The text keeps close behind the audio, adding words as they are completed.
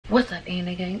What's up,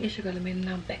 Anna gang? It's your girl Amanda, and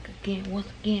I'm back again, once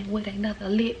again, with another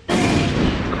lit thing.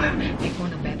 April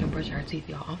in the bathroom brushing her teeth,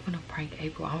 y'all. I'm gonna prank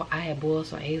April. I had boiled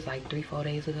some eggs like 3-4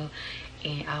 days ago,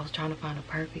 and I was trying to find a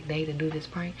perfect day to do this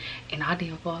prank, and I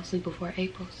didn't fall asleep before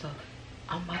April, so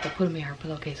I'm about to put them in her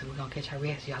pillowcase, and we're gonna catch her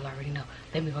reaction. Y'all already know.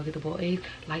 Let me go get the boiled eggs.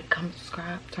 Like, comment,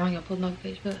 subscribe, turn on your post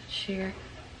notification bell, share,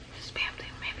 spam them,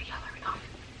 maybe y'all already know.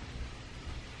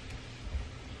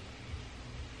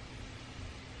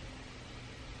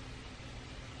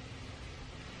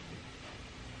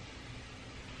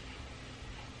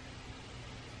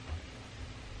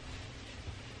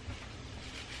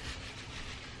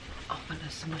 I'm gonna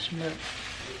smush them up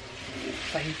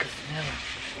so you can smell them.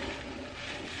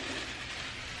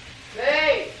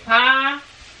 Hey! Huh?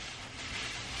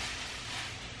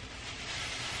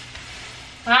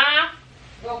 Huh?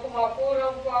 Go put my food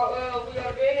up before we go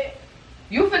to bed?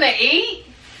 You finna eat?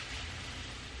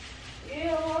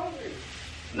 Yeah, I'm hungry.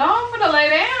 No, I'm finna lay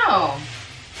down.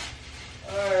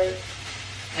 Alright.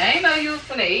 I ain't know you was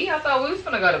finna eat. I thought we was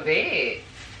finna go to bed.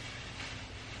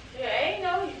 Yeah, I ain't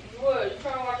know you. What, you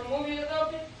trying to watch a movie or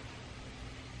something?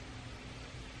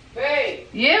 Babe!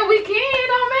 Yeah, we can. It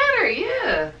don't matter.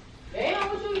 Yeah. Damn,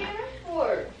 what you getting ready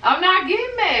for? I'm not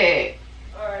getting mad.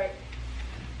 Alright.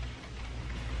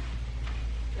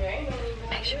 Yeah, I ain't know you was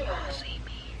Make sure gonna do y'all that. see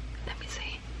me. Let me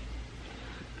see.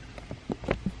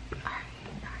 Alright.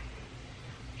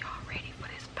 Y'all ready for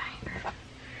this banger?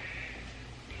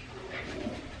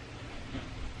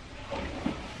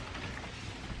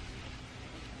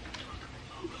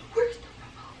 Where's the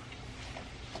remote?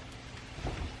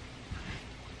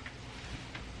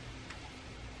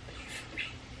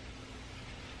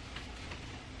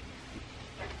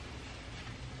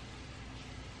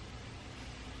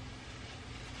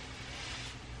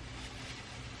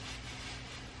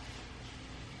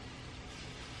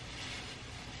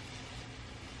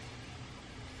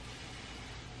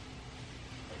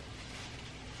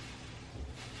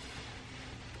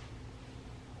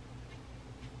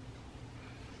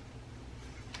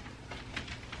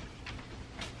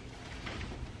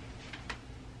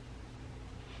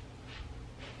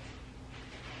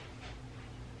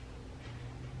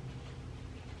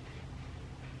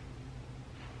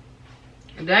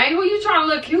 Dang, who you trying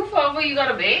to look cute for before you go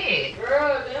to bed?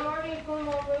 Girl, damn, I ain't putting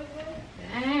my face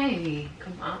in. Dang,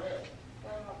 come on.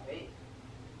 Got my face.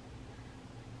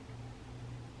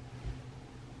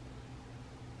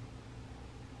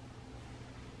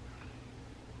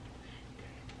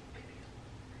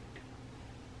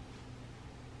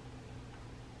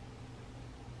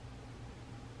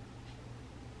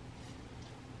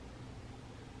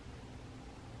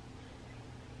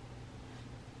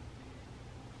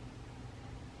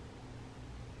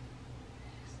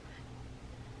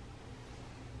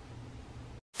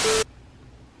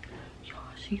 Y'all,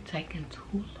 she taking too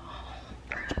long,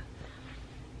 bruh.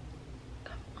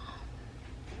 Come on.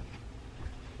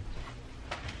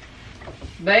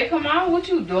 Babe, come on, what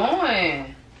you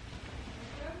doing?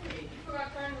 You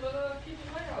forgot to turn the little kitchen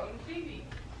light out on the TV.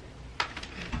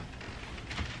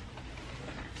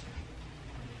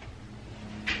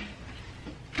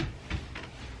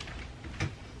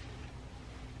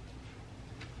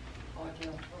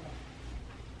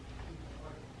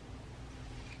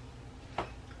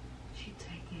 She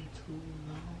taking too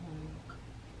long.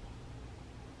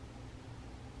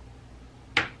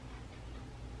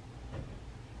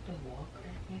 The wall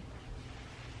cracking.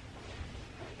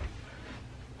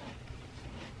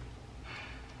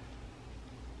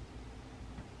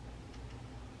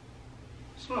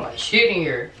 Smell like shit in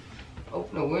here.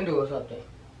 Open the window or something.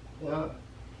 Yeah.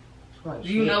 Smell like Do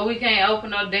you shit. know we can't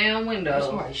open no damn That window?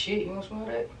 smell like shit. You don't smell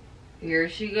that? Here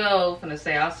she go. Finna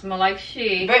say I smell like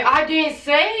shit. Babe, I didn't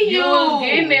say you. You was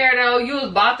getting there though. You was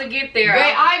about to get there.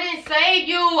 Babe, I didn't say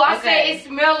you. I Okay. said it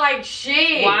smelled like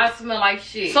shit. Why I smell like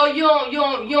shit? So you don't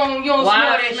Why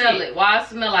smell I that smell shit? it? Why I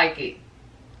smell like it?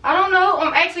 I don't know.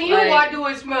 I'm asking you Like- why do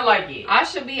it smell like it? I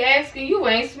should be asking you.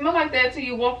 Ain't smell like that till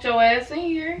you walked your ass in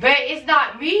here. Babe, it's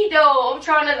not me though. I'm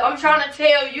trying to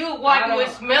tell you why do it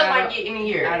smell like it in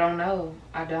here? I don't know.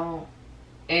 I don't.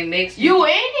 And next You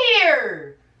in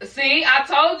here. see, I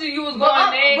told you you was But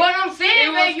going next. but I'm saying,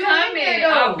 It babe, was you in coming.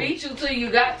 there I though. beat you till you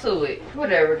got to it.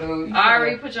 Whatever, dude. I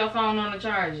already put your phone on the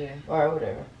charger. Alright,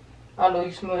 whatever. I know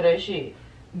you smell that shit.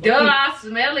 Duh, I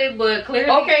smell it, but clearly.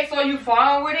 Okay, so you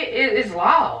fine with it? It's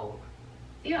loud.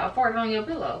 Yeah, I farted on your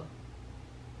pillow.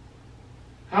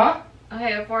 Huh? I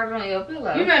had farted on your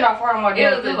pillow. You better not fart on my It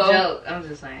damn was a pillow. joke. I'm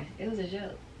just saying. It was a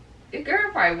joke. Your girl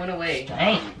probably went away.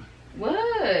 Dang.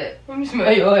 What? Let me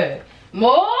smell your ass.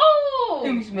 Move!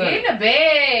 Let me smell Get it. in the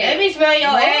bed. Let me smell your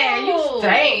ass. You Move.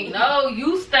 stink. No,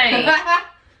 you stink.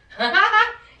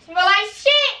 Smell like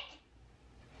shit.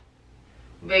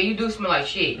 Man, you do smell like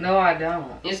shit. No, I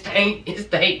don't. It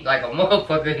stink like a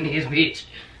motherfucker in this bitch.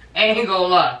 I ain't gonna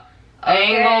lie. I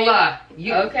ain't gonna lie.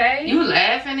 You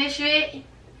laughing and shit?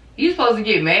 You supposed to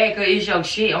get mad because it's your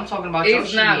shit. I'm talking about your shit.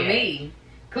 It's not me.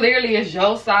 Clearly, it's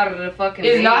your side of the fucking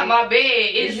bed. It's not my bed.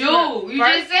 It's you. You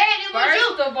just said it was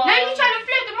you. First of all, now you trying to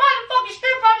flip the motherfucking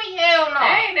script on me? Hell no.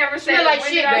 I ain't never said like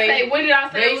shit, baby. When did I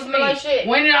say it was me? Like shit.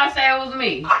 When did I say it was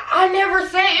me? I never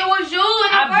said it was you in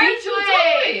the I beat you to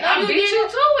it. I beat you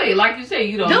to it. Like you said,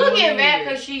 you don't. Do get mad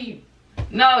because she.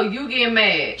 No, you get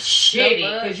mad.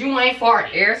 Shitty, because you ain't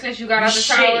farted. Ever since you got out the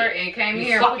shower and came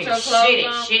here and put your clothes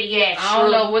on. Shitty ass I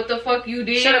don't know what the fuck you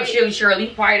did. Shut up, Shirley.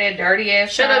 Probably that dirty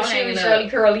ass. Shut up, Shirley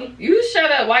Curly. You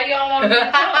shut up. Why y'all want me to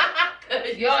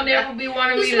talk? Y'all never be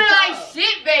wanting me to talk. You smell like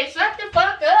shit, babe. Shut the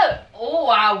fuck up. Oh,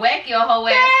 I whack your whole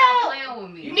ass. Stop playing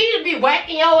with me. You need to be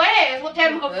whacking your ass. What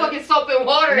type of fucking soap and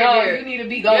water in there? No, you need to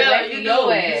be whacking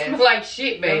your ass. You smell like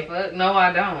shit, babe. No,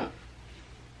 I don't.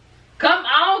 Come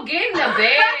on, get in the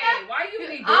bed. Why you be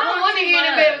doing I don't want to get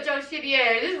in the bed with your shitty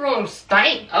ass. This room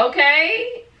stink.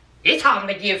 Okay. It's time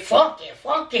to get funky.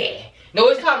 No,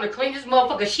 it's time to clean this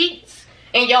motherfucking sheets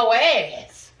and your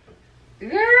ass.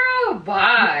 Girl,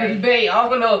 bye. Babe, I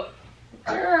don't know.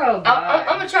 Girl, bye.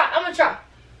 I'm gonna try.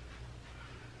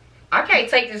 I can't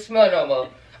take this smell no more.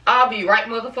 I'll be right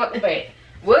motherfucking back.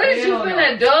 What is you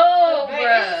finna do,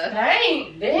 bruh?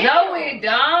 Dang, No, it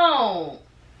don't.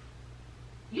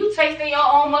 You tasting your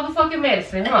own motherfucking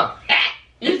medicine, huh?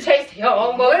 You tasting your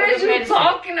own motherfucking medicine. What is you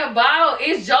talking about?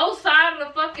 It's your side of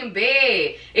the fucking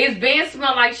bed. It's been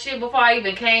smelled like shit before I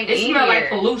even came in here. It smell like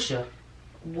pollution.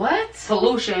 What?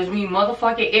 Pollution is me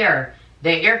motherfucking air.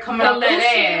 The air coming out that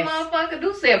ass. Motherfucker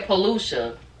do say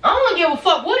pollution. I don't give a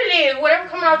fuck what it is. Whatever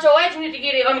coming out your ass, you need to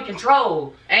get it under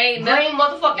control. Ain't green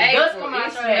motherfucking dust coming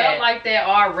out your ass. It smelled like that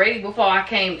already before I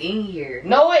came in here.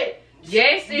 No, it.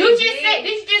 Yes, it did. Did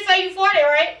you just say you farted,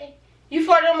 right? You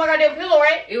farted on my goddamn pillow,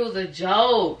 right? It was a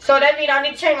joke. So that means I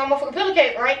need to change my motherfucking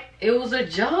pillowcase, right? It was a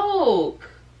joke.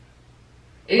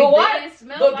 But what?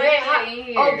 Smelled like that in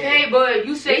here. Okay, but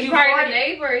you said you probably the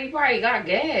neighbor. He probably got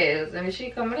gas and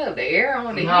she coming up. The air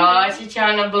on the heat. She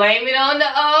trying to blame it on the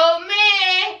old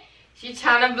man. She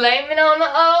trying to blame it on the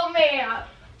old man.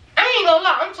 I ain't gonna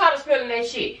lie. I'm tired of smelling that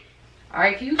shit. All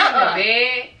right, can you get in the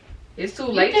bed? It's too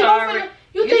late already.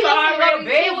 You think I'm gonna go to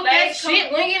bed with that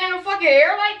shit winging in the fucking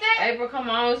air like that? April, come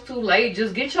on, it's too late.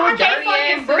 Just get your dirty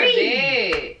ass in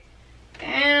bed.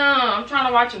 Damn, I'm trying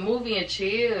to watch a movie and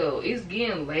chill. It's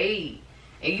getting late.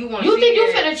 And you want to think you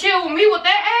finna chill with me with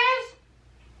that ass?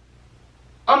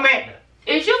 Amanda,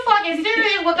 is you fucking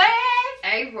serious with that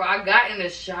ass? April, I got in the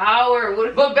shower.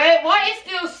 But babe, why it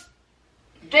still...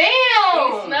 Damn!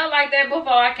 It smelled like that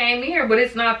before I came here, but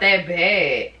it's not that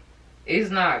bad.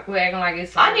 It's not. Quit acting like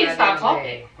it's. I need to stop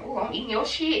talking. Oh, I'm eating your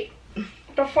shit.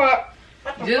 What the fuck?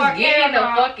 Just get in the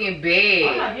fucking bed.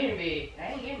 I'm not getting in bed.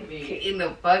 I ain't getting in bed. Get in the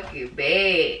fucking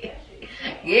bed.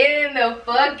 Get in the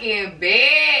fucking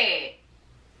bed.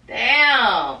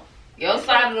 Damn. Your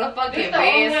side of the fucking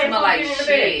bed smell like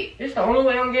shit. This the only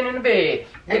way I'm getting in the bed.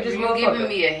 You giving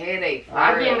me a headache.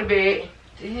 I get in the bed.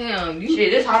 Damn.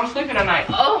 Shit, this how I'm sleeping tonight.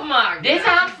 Oh my god. This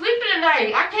how I'm sleeping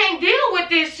tonight. I can't deal with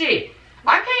this shit.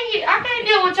 I can't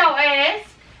deal with your ass.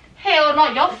 Hell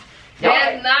no,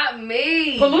 that's not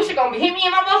me. Pollution gonna hit me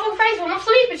in my motherfucking face when I'm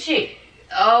sleeping shit.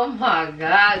 Oh my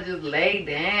god, just lay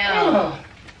down.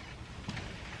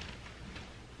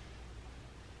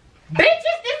 Bitch,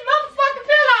 it's this motherfucking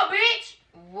pillow, bitch.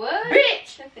 What?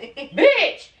 Bitch.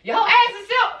 Bitch. Your ass is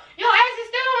still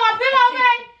on my pillow,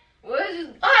 man. What is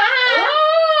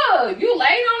oh, you laid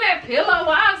on that pillow.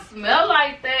 Why it smell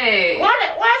like that? Why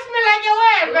it smell like your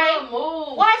ass, babe?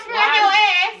 Why it smell like your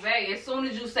ass? Babe, as soon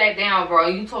as you sat down, bro,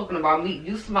 you talking about me.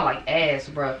 You smell like ass,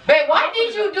 bro. Babe, why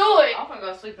did you do it? I'm gonna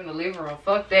go sleep in the living room.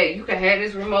 Fuck that. You can have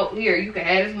this remote here. You can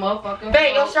have this motherfucking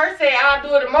babe, your shirt said I'll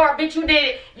do it tomorrow. Bitch, you did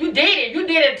it. You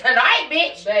did it tonight,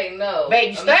 bitch. Babe, no.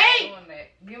 Babe, you stay.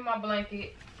 Give me my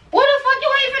blanket. What the fuck? You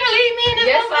ain't finna leave me in this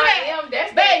yes, room? Yes, I am.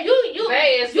 That's babe, you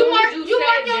mark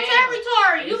your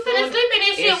territory. You finna sleep in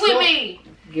this shit with me.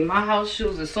 Get my house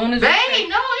shoes as soon as babe,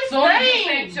 no, it's soon as you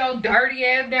set your dirty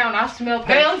ass down, I smell that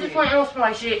babe, I'm just playing. It don't smell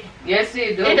like shit. Yes,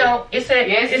 it do. It don't.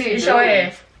 It's your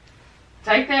ass.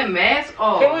 Take that mask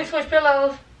off. Can we switch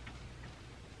pillows?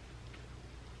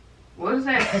 What is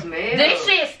that smell? This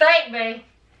shit stink, babe.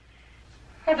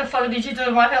 What the fuck did you do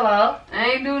to my pillow?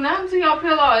 I ain't do nothing to your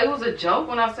pillow. It was a joke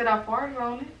when I said I farted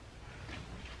on it.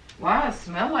 Why it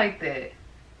smell like that?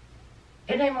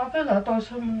 It ain't my pillow. I thought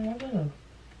something on my pillow.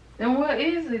 Then what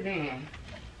is it then?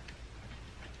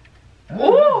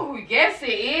 Ooh, yes it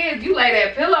is. You lay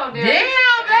that pillow there.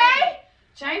 Damn, babe.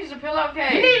 Change the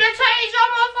pillowcase. You need to change your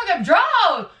motherfucking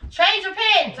drawers. Change your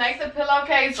pants. Take the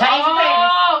pillowcase Change your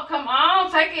pants. off. Come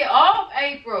on, take it off,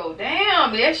 April.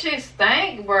 Damn, that shit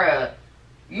stink, bruh.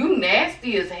 You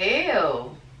nasty as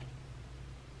hell.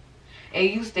 And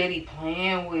you steady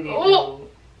playing with it, dude.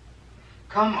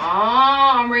 Come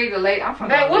on, I'm ready to lay. I'm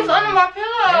Babe, what's under my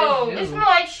pillow? It smells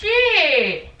like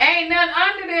shit. Ain't nothing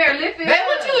under there. Lift it Babe, up.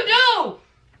 what you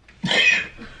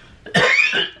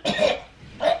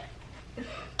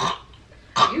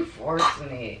do? You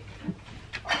forcing it.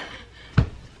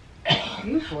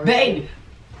 You forcing Baby.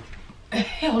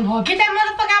 Hell no. Get that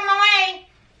motherfucker out my way.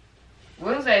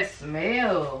 What's that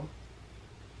smell?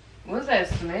 What's that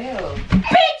smell?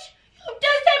 Bitch! You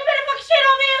done that motherfucking shit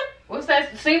over here? What's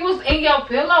that? See what's in your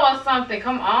pillow or something?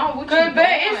 Come on. What you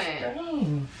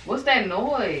doing? What's that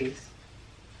noise?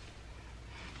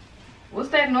 What's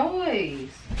that noise?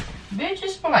 Bitch,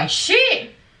 it smell like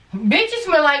shit. Bitch, it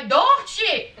smell like dog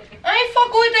shit. I ain't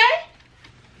fucking with that.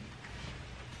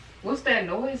 What's that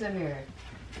noise in there?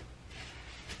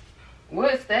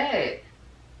 What's that?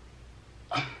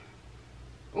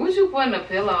 What you put in the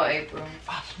pillow, April?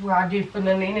 I swear I did put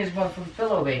nothing in this motherfucking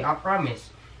pillow, babe. I promise.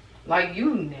 Like,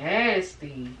 you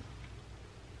nasty.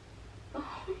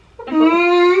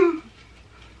 I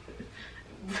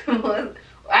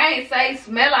ain't say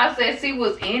smell, I said see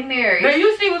what's in there. Babe,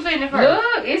 you see what's in there first?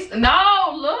 Look,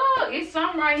 it's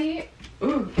something right here.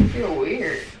 Ooh, it feel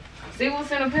weird. See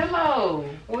what's in the pillow.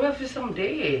 What if it's something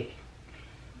dead?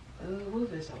 What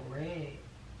if it's a rat?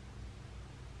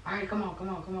 Alright, come on,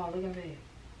 look at that.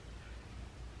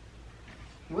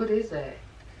 What is that?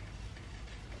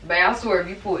 Babe, I swear if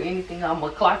you pull anything, I'm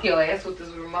gonna clock your ass with this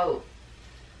remote.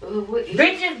 What is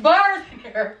Bitches birds in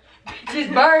there.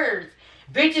 Bitches birds.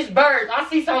 Bitches birds. I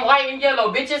see some white and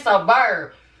yellow. Bitch, it's a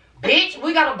bird. Bitch,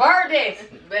 we got a bird nest.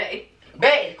 Babe.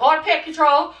 Babe, call the pet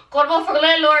control. Call the motherfucking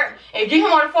landlord and get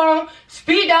him on the phone.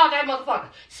 Speed dial that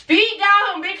motherfucker. Speed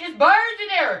dial him, bitch. There's birds in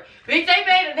there. Bitch, they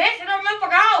made a nest in that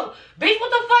motherfucker out. Bitch, what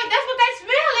the fuck? That's what that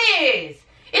smell is.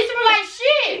 It smells like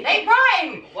shit. They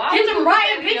rotten. Get them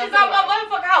rotten bitches out my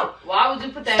motherfucker out. Why would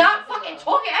you put that Stop fucking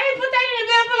talking. I didn't put that in the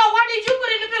bed pillow. Why did you put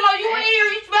it in the pillow? You went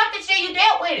here, you smelled the shit, you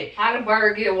dealt with it. How the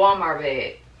bird get a Walmart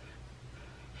bag?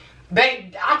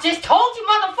 Babe, I just told you,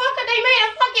 motherfucker, they made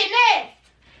a fucking nest.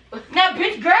 Now,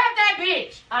 bitch, grab that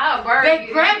bitch. How a bird Babe,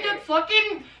 get grab in the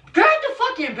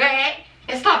fucking bag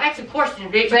and stop asking questions,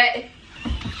 bitch. That's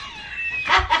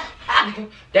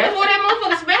where that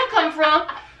motherfucking smell come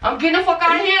from. I'm getting the fuck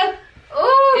out of here.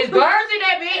 Ooh. There's birds in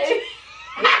that bitch.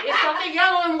 It's something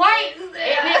yellow and white.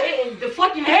 And the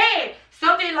fucking head.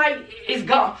 Something like it's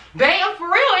gone. Babe, for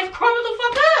real, it's crumbled the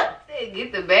fuck up.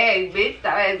 Get the bag, bitch.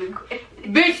 Stop asking questions.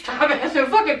 Bitch, stop asking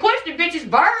fucking questions. Bitch, it's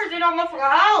birds in our motherfucking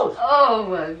house. Oh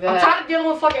my god. I'm tired of dealing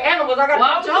with fucking animals. I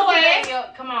got to your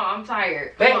ass. Come on, I'm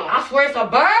tired. Babe, I swear it's a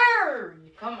bird.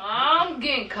 Come on, I'm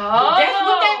getting cold.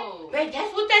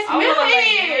 That's what that smell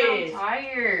is. I'm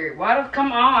tired.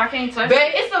 Come on, I can't touch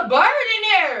Babe, it's a bird in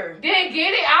there. Then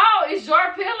get it out. It's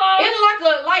your pillow. It's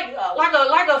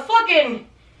like a fucking.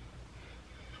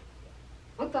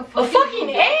 What the fuck? A fucking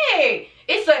egg.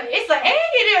 It's an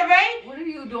egg in there, babe. What are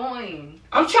you doing?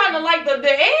 I'm trying to like the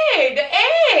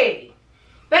egg.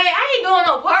 Babe, I ain't doing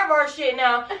no pervert shit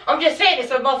now. I'm just saying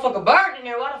it's a motherfucking bird in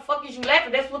there. Why the fuck is you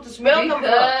laughing? That's what the smell comes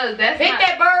from. Pick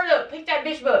that bird up. Pick that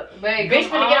bitch up. Babe, bitch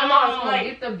finna get on my house.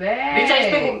 Get the bag. Bitch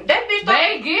ain't speaking. That bitch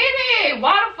Babe, get it.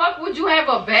 Why the fuck would you have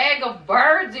a bag of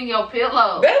birds in your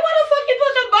pillow? Babe, why the fuck you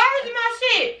put some birds in my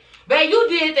shit? Babe, you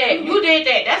did that. You did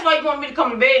that. That's why you want me to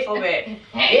come to bed so bad.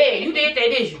 Yeah, you did that,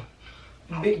 did you?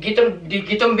 Get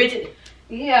them bitches.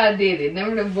 Yeah, I did it.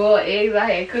 Remember the boiled eggs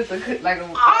I had cooked like a...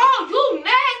 Oh, you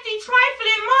nasty,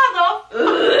 trifling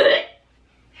mother.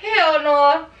 Hell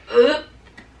no.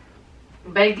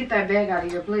 Babe, get that bag out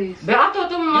of here, please. But I thought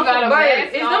them motherfucking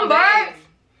birds. Is them birds?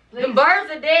 Them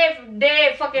birds are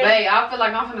dead fucking... Babe, I feel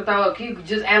like I'm finna throw up. Can you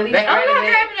just at least... Babe, I'm not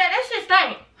grabbing that. That shit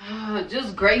stink.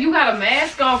 Just great. You got a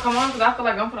mask on. Come on, because I feel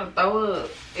like I'm finna throw up.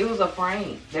 It was a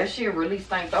prank. That shit really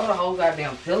stank. Throw the whole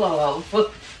goddamn pillow over.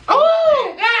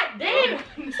 Oh, god damn. It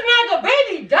smell like a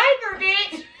baby diaper,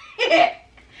 bitch.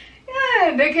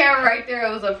 Yeah, the camera right there.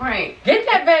 It was a prank. Get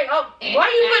that bag up. Why you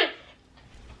put it?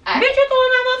 Bitch, you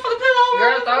throwing that motherfucking pillow over?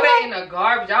 Girl, throw that in the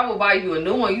garbage. I will buy you a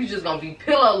new one. You just gonna be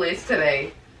pillowless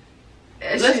today.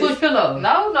 Let's switch pillows.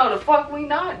 No, the fuck we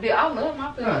not. I love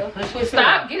my pillow. Let's switch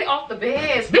Stop. Get it off the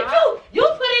bed. Stop. Bitch, you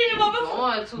put it in your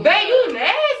motherfucker. Babe, you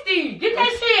nasty. Get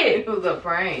that shit. It was a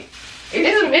prank.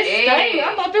 It's stain.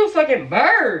 I thought they was fucking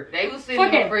bird. They was sitting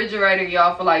in the refrigerator,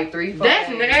 y'all, for like 3-4 days. That's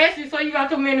nasty. So you got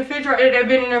them in the refrigerator that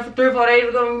been in there for 3-4 days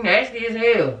ago. Nasty as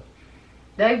hell.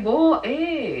 They boiled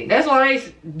eggs. That's why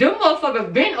them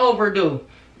motherfuckers been overdue.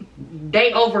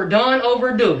 They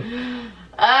overdue.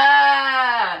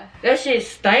 Ah. That shit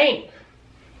stink.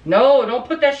 No, don't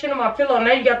put that shit on my pillow.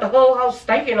 Now you got the whole house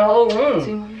stinking, the whole room.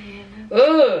 See my man.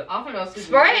 Ugh. I'm finna sleep.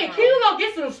 Spray. Can you go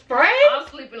get some spray? I'm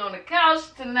sleeping on the couch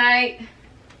tonight.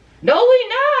 No, we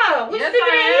not. We Yes,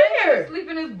 sleeping in here. Sleep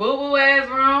in this boo-boo ass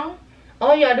room.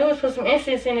 All y'all do is put some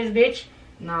incense in this bitch.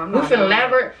 No, I'm We not. finna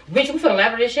elaborate. Bitch, we finna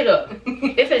elaborate this shit up.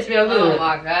 It finna smell good. Oh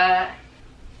my god.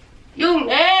 You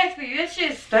nasty. This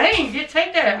shit stink. Just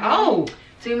take that out.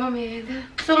 See my man.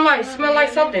 Somebody smell like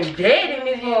something dead in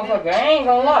this motherfucker. I ain't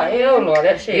gonna lie. Hell no,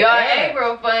 that shit. Y'all bad. ain't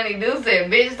real funny. Dude said,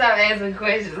 bitch, stop asking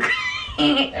questions.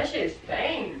 That shit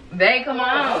stink. Babe, come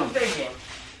I'm on. thinking.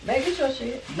 Babe, get your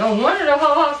shit. No wonder the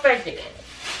whole house stinking.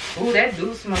 Ooh, that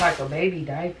do smell like a baby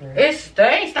diaper. It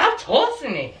stinks. Stop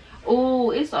tossing it.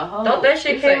 Ooh, it's a hole. Don't that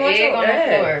shit It's came an out egg your on the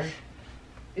ass. floor.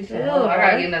 It's a Ew, hole. I gotta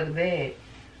right? get another bed.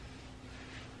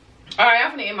 Alright,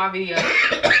 I'm finna end my video.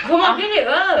 Come on, get it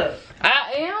up.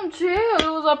 I am chill. It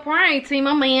was a prank. Team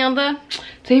Amanda.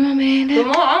 Team Amanda.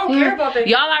 Come on, I don't care about that.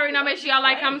 Y'all already know. Make sure y'all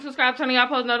like, comment, subscribe, turn on y'all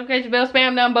post notification bell,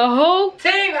 spam number. Who?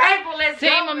 Team April, let's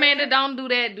Team go. Amanda, don't do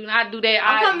that. Do not do that.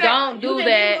 I'm coming Don't back. do You think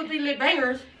that. you gonna be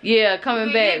bangers? Yeah, coming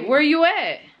You back. get me. Where you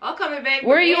at? I'm coming back.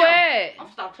 Where you at?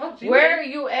 I'm stop talking to you. Where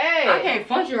you at? I can't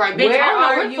function right, bitch. Where I don't know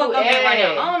are where the you fuck I'm at right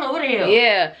at? now. I don't know what the hell.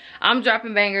 Yeah, I'm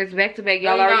dropping bangers back to back.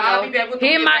 Y'all Oh, you know, I'll already be back know. with the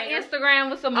Hit lit my bangers. Instagram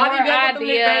with some more I'll be back with the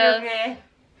lit bangers, ideas. man.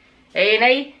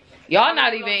 A&A. Y'all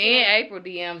not even in April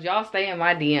DMs. Y'all stay in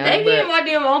my DMs. They be but- in my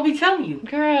DM. I don't be telling you.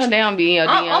 Girl, they don't be in your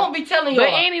I DMs. don't be telling you. But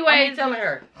anyways- I be telling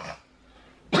her.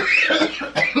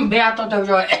 Man, I thought that was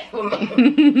your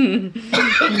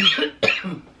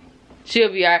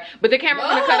She'll be alright. But the camera's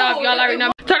gonna cut off. Y'all already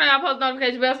know. Turn on y'all post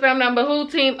notification bell, spam number. Who?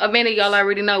 Team Amanda. Y'all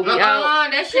already know. We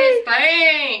out. That shit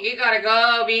stink. You gotta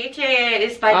go, bitch.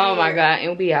 It's stinking. Oh my god.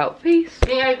 And we out. Peace.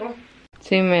 Yeah.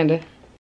 Team Amanda.